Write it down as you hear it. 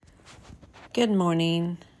Good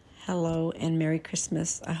morning, hello, and Merry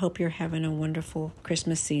Christmas. I hope you're having a wonderful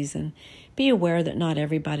Christmas season. Be aware that not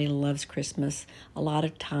everybody loves Christmas. A lot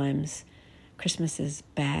of times, Christmas is a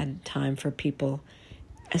bad time for people,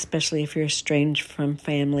 especially if you're estranged from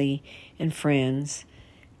family and friends.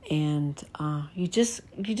 And you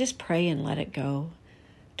just pray and let it go.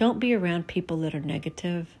 Don't be around people that are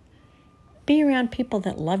negative. Be around people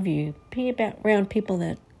that love you. Be around people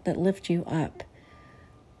that lift you up.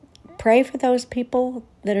 Pray for those people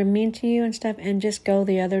that are mean to you and stuff, and just go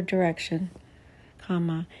the other direction.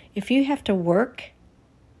 If you have to work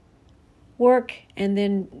and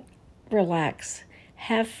then relax.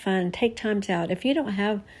 Have fun. Take times out. If you don't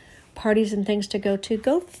have parties and things to go to,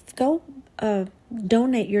 go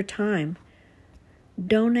donate your time.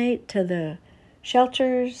 Donate to the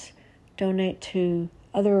shelters. Donate to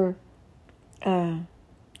other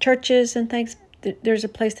churches and things. There's a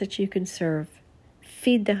place that you can serve.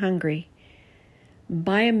 Feed the hungry.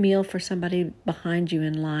 Buy a meal for somebody behind you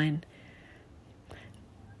in line.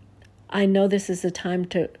 I know this is a time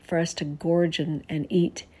for us to gorge and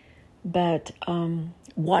eat, but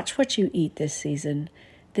watch what you eat this season.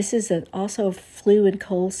 This is also a flu and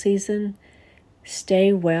cold season.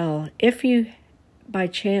 Stay well. If you, by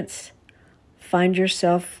chance, find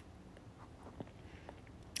yourself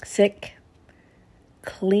sick,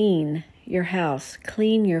 clean your house,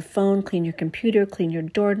 clean your phone, clean your computer, clean your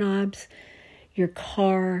doorknobs, your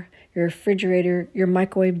car, your refrigerator, your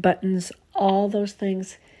microwave buttons. All those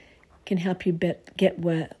things can help you get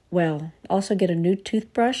well. Also get a new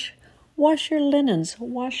toothbrush, wash your linens,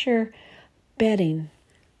 wash your bedding,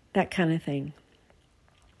 that kind of thing.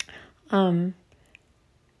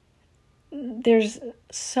 There's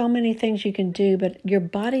so many things you can do, but your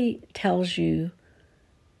body tells you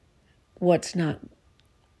what's not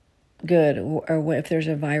good, or if there's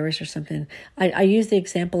a virus or something. I use the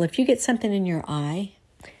example, if you get something in your eye,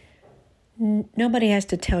 nobody has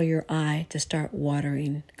to tell your eye to start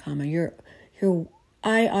watering, your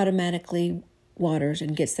eye automatically waters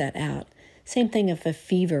and gets that out. Same thing if a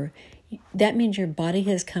fever, that means your body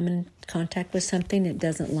has come in contact with something it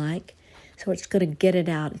doesn't like, so it's going to get it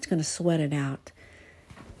out, it's going to sweat it out.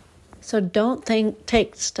 So don't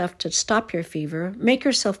take stuff to stop your fever. Make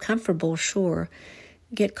yourself comfortable, sure.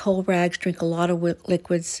 Get cold rags, drink a lot of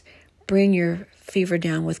liquids, bring your fever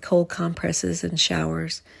down with cold compresses and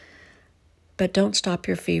showers. But don't stop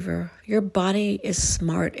your fever. Your body is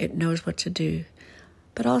smart. It knows what to do.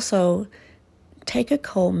 But also, take a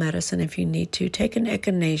cold medicine if you need to. Take an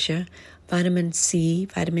echinacea, vitamin C,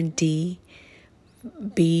 vitamin D,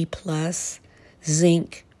 B+,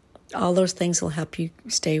 zinc. All those things will help you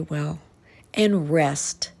stay well. And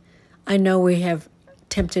rest. I know we have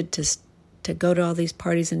tempted to go to all these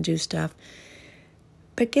parties and do stuff,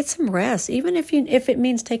 but get some rest. Even if it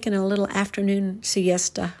means taking a little afternoon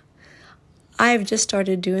siesta. I've just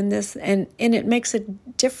started doing this, and it makes a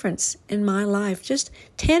difference in my life. Just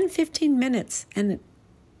 10, 15 minutes, and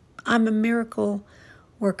I'm a miracle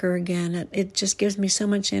worker again. It just gives me so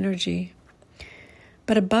much energy.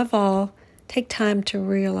 But above all, take time to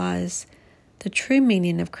realize the true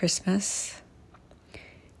meaning of Christmas,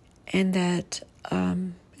 and that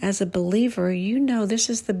as a believer, you know this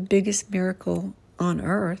is the biggest miracle on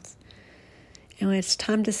earth. And it's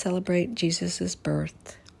time to celebrate Jesus'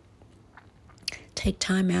 birth. Take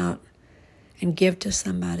time out and give to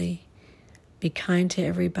somebody. Be kind to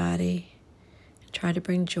everybody. Try to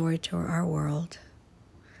bring joy to our world.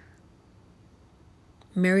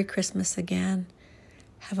 Merry Christmas again.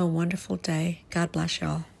 Have a wonderful day. God bless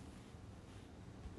y'all.